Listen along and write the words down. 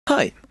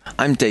Hi,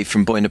 I'm Dave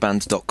from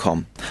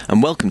Boyinaband.com,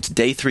 and welcome to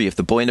Day 3 of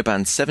the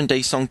Boyinaband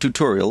 7-day song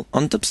tutorial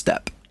on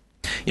dubstep.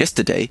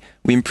 Yesterday,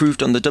 we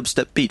improved on the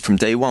dubstep beat from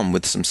Day 1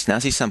 with some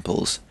snazzy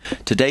samples.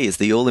 Today is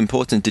the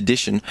all-important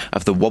addition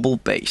of the Wobble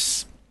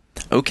bass.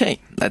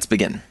 Okay, let's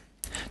begin.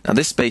 Now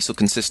this bass will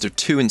consist of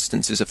two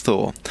instances of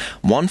Thor,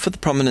 one for the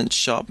prominent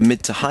sharp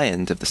mid to high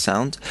end of the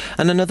sound,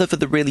 and another for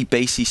the really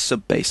bassy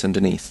sub-bass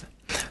underneath.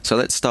 So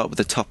let's start with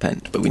the top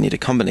end, but we need a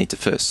combinator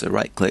first, so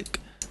right-click,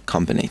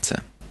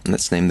 Combinator. And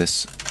let's name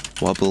this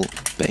Wobble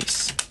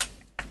Bass.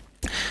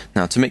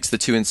 Now to mix the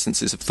two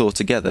instances of Thor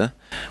together,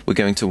 we're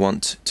going to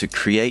want to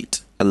create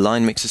a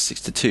line mixer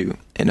 6:2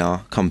 in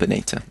our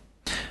combinator.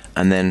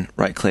 And then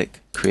right-click,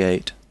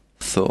 create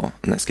Thor.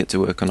 And let's get to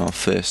work on our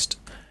first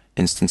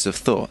instance of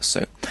Thor.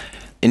 So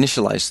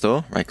initialize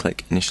Thor,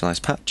 right-click,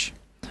 initialize patch,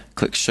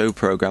 click Show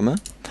Programmer,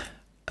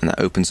 and that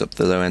opens up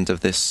the low end of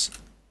this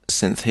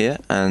synth here.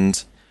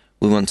 And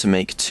we want to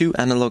make two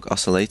analog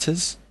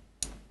oscillators.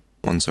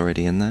 One's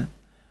already in there.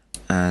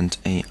 And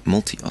a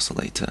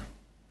multi-oscillator.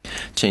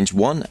 Change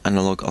one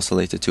analog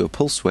oscillator to a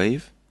pulse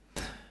wave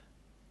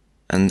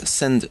and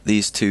send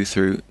these two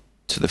through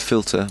to the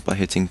filter by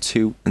hitting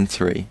 2 and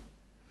 3.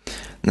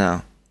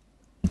 Now,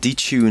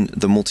 detune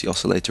the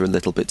multi-oscillator a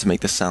little bit to make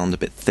the sound a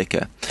bit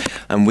thicker.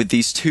 And with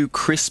these two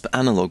crisp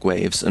analog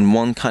waves and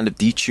one kind of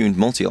detuned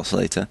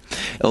multi-oscillator,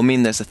 it'll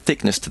mean there's a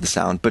thickness to the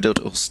sound, but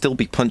it'll still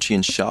be punchy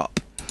and sharp.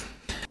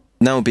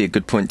 Now would be a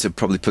good point to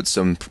probably put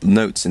some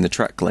notes in the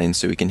track lane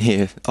so we can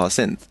hear our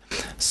synth.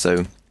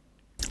 So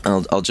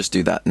I'll just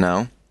do that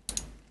now.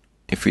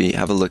 If we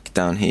have a look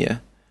down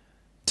here,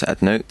 to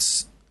add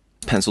notes,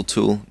 pencil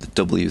tool, the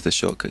W is the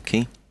shortcut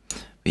key.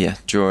 But yeah,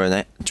 draw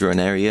an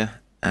area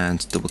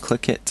and double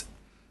click it.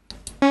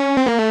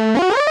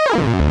 And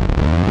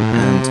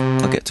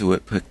I'll get to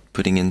work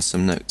putting in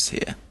some notes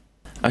here.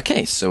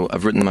 Okay, so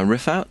I've written my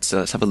riff out, so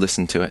let's have a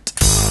listen to it.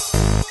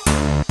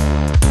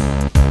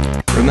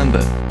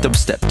 Remember,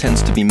 dubstep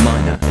tends to be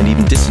minor and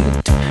even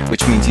dissonant,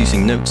 which means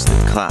using notes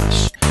that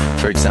clash,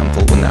 for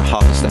example when they're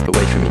half a step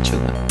away from each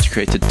other, to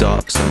create a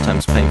dark,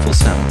 sometimes painful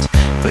sound.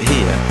 But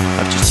here,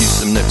 I've just used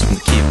some notes from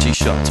the key of G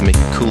sharp to make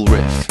a cool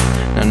riff.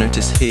 Now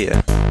notice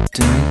here,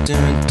 dun,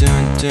 dun,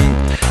 dun, dun,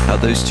 how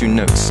those two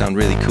notes sound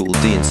really cool,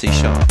 D and C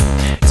sharp.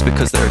 It's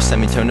because they're a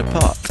semitone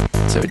apart,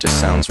 so it just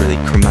sounds really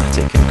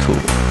chromatic and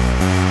cool.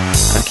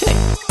 Okay,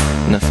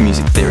 enough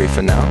music theory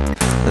for now.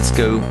 Let's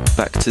go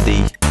back to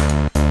the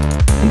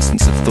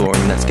instance of Thor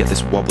and let's get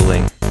this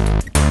wobbling.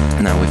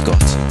 Now we've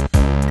got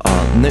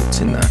our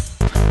notes in there.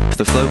 For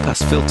the flow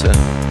pass filter,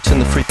 turn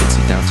the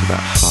frequency down to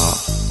about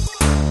half.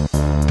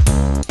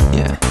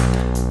 Yeah,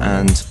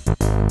 and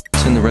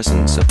turn the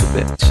resonance up a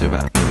bit to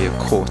about maybe a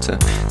quarter.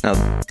 Now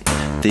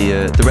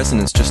the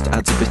resonance just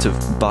adds a bit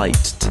of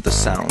bite to the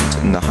sound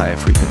in the higher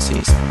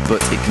frequencies,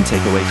 but it can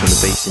take away from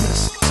the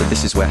bassiness. So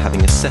this is where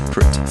having a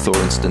separate Thor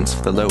instance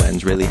for the low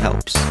end really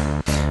helps.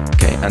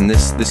 Okay, and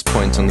this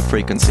point on the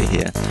frequency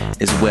here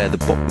is where the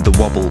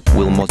wobble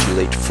will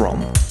modulate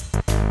from.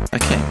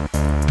 Okay,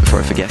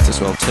 before I forget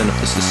as well, turn up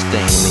the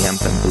sustain in the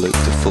amp envelope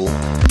to full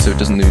so it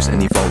doesn't lose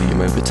any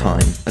volume over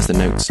time as the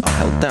notes are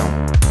held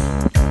down.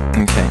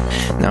 Okay,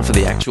 now for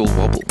the actual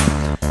wobble.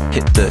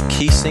 Hit the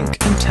key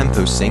sync and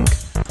tempo sync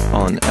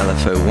on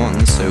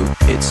LFO1 so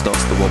it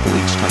starts the wobble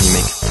each time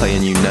you play a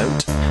new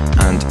note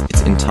and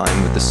it's in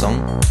time with the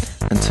song,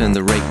 and turn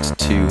the rate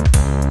to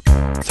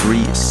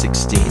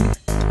 3/16.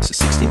 So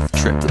 16th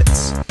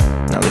triplets.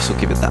 Now this will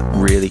give it that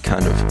really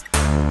kind of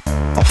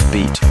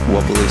offbeat,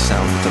 wobbly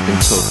sound that I've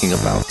been talking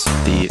about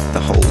the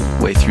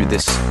whole way through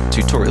this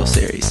tutorial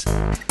series.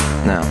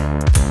 Now,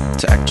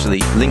 to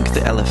actually link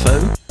the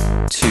LFO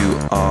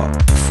to our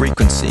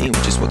frequency,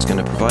 which is what's going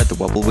to provide the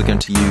wobble, we're going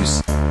to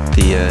use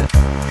the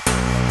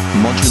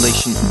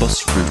modulation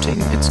bus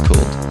routing, it's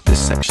called, this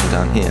section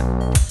down here.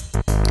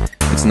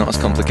 It's not as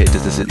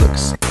complicated as it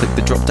looks. Click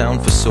the drop down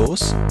for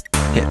source,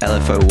 hit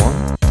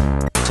LFO1,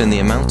 turn the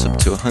amount up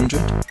to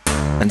 100,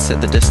 and set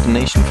the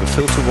destination for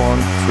filter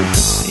 1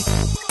 frequency.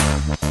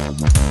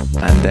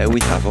 And there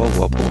we have our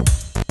wobble.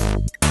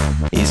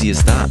 Easy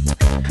as that.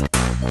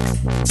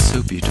 It's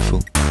so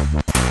beautiful.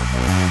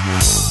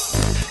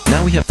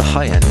 Now we have the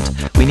high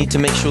end, we need to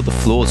make sure the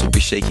floors will be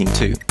shaking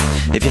too.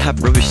 If you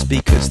have rubbish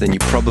speakers, then you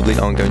probably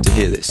aren't going to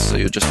hear this, so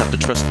you'll just have to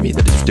trust me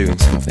that it's doing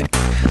something.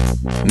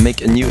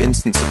 Make a new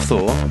instance of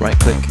Thor,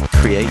 right-click,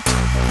 create,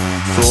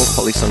 Thor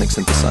Polysonic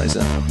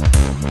Synthesizer.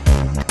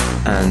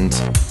 And,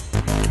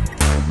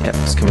 yep,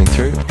 it's coming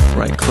through.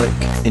 Right-click,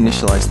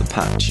 initialize the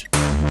patch.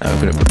 Now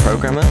open up the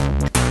programmer,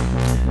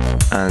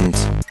 and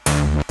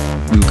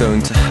we're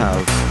going to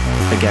have,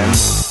 again,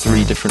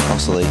 3 different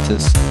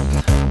oscillators.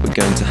 We're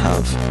going to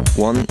have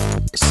one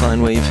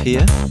sine wave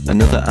here,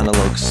 another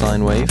analog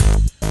sine wave,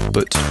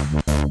 but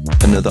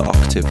another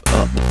octave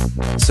up.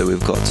 So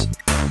we've got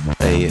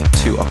a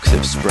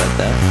 2-octave spread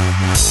there,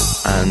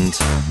 and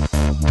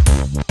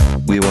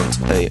we want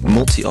a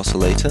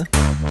multi-oscillator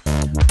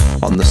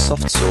on the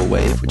soft saw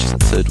wave, which is the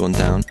 3rd one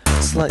down,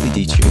 slightly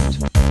detuned.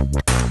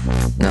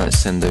 Now let's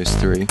send those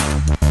through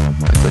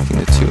by clicking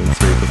the 2 and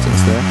 3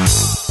 buttons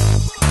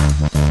there.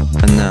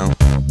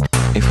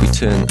 if we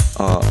turn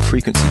our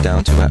frequency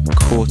down to about a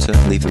quarter,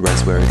 leave the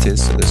res where it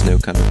is, so there's no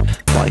kind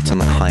of light on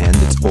the high end,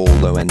 it's all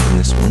low end in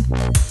this one.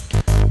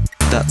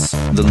 That's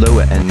the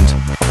lower end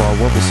of our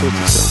wobble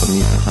sorted, so if I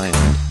mute the high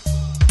end,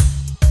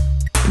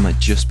 you might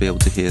just be able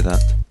to hear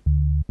that.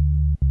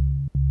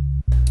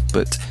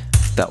 But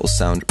that will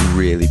sound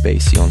really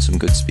bassy on some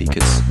good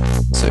speakers.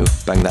 So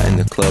bang that in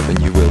the club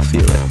and you will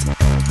feel it.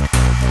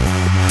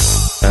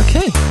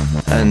 Okay,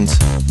 and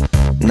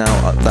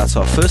now that's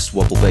our first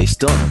wobble bass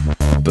done.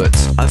 But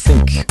I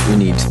think we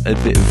need a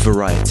bit of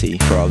variety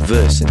for our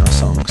verse in our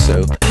song,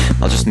 so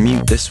I'll just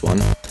mute this one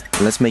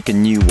and let's make a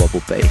new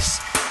wobble bass.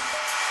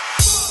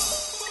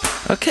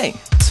 Okay,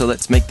 so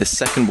let's make the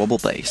second wobble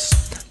bass.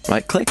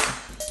 Right click,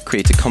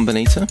 create a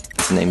combinator,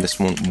 let's name this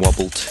one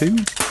Wobble 2.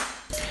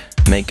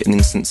 Make an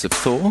instance of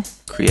Thor,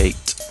 create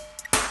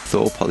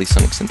Thor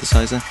polysonic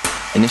synthesizer,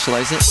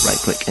 initialize it, right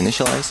click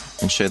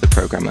initialize, and show the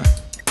programmer.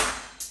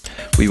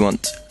 We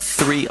want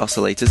 3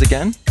 oscillators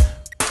again,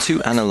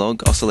 2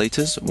 analog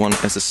oscillators, one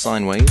as a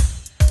sine wave,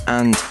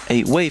 and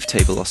a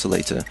wavetable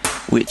oscillator,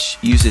 which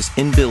uses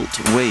inbuilt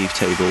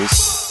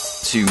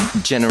wavetables to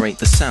generate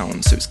the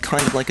sound, so it's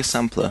kind of like a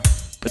sampler,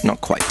 but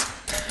not quite.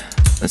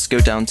 Let's go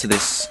down to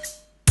this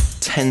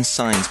 10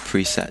 signs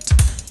preset.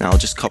 Now I'll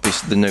just copy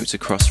the notes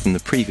across from the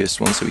previous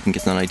one so we can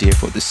get an idea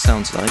of what this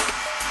sounds like.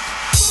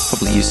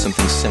 Probably use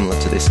something similar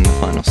to this in the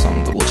final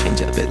song, but we'll change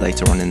it a bit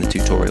later on in the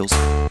tutorials.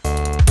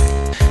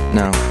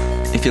 Now,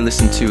 if you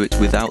listen to it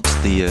without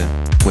the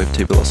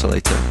wavetable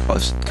oscillator,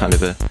 it's kind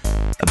of a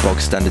bog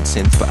standard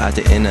synth, but add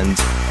it in and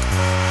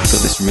you've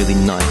got this really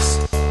nice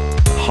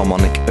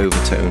harmonic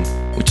overtone,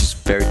 which is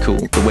very cool.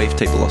 The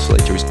wavetable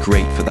oscillator is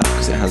great for that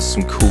because it has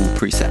some cool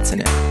presets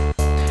in it.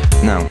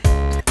 Now,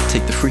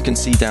 take the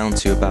frequency down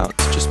to about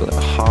just below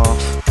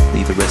half,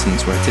 leave the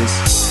resonance where it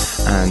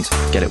is, and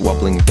get it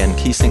wobbling again,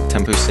 key sync,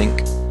 tempo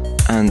sync,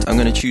 and I'm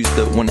going to choose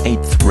the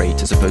 1/8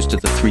 rate as opposed to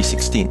the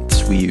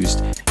 3/16 we used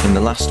in the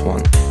last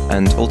one,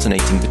 and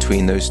alternating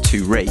between those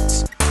 2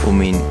 rates will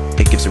mean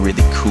it gives a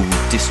really cool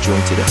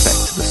disjointed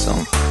effect to the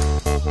song.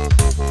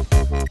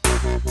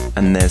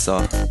 And there's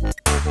our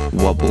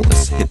wobble.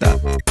 Let's hit that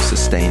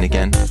sustain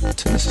again,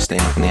 turn the sustain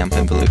up on the amp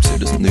envelope so it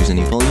doesn't lose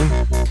any volume.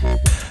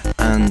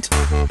 And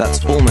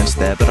that's almost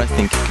there, but I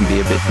think it can be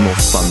a bit more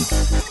fun.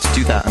 To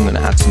do that, I'm going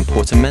to add some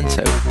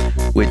portamento,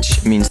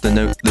 which means the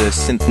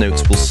synth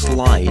notes will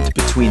slide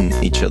between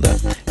each other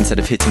instead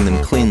of hitting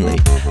them cleanly,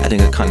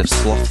 adding a kind of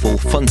slothful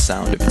fun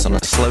sound if it's on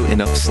a slow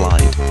enough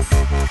slide.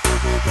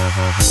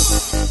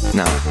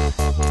 Now,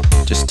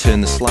 just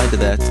turn the slider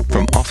there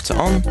from off to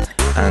on,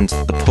 and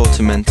the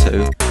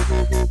portamento,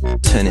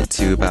 turn it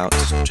to about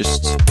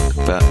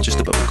just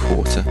above a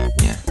quarter,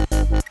 yeah.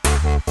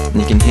 And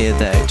you can hear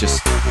there it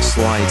just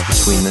slides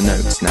between the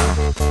notes now,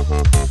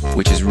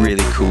 which is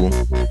really cool,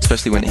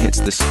 especially when it hits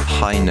this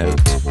high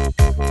note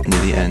near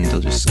the end. I'll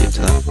just skip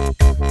to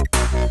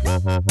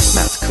that.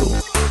 That's cool.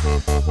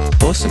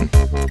 Awesome.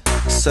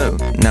 So,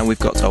 now we've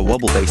got our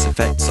wobble bass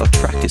effects, our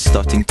track is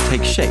starting to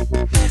take shape.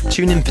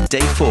 Tune in for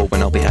day 4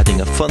 when I'll be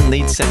adding a fun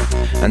lead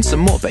synth and some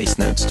more bass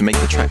notes to make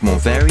the track more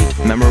varied,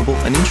 memorable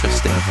and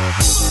interesting.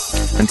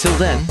 Until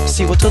then,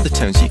 see what other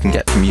tones you can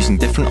get from using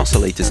different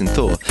oscillators in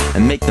Thor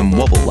and make them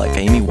wobble like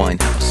Amy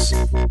Winehouse.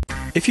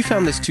 If you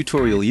found this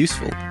tutorial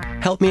useful,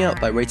 help me out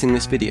by rating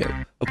this video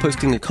or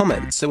posting a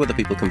comment so other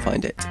people can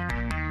find it.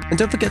 And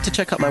don't forget to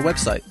check out my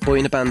website,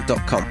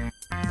 Boyinaband.com.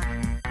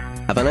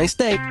 Have a nice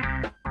day!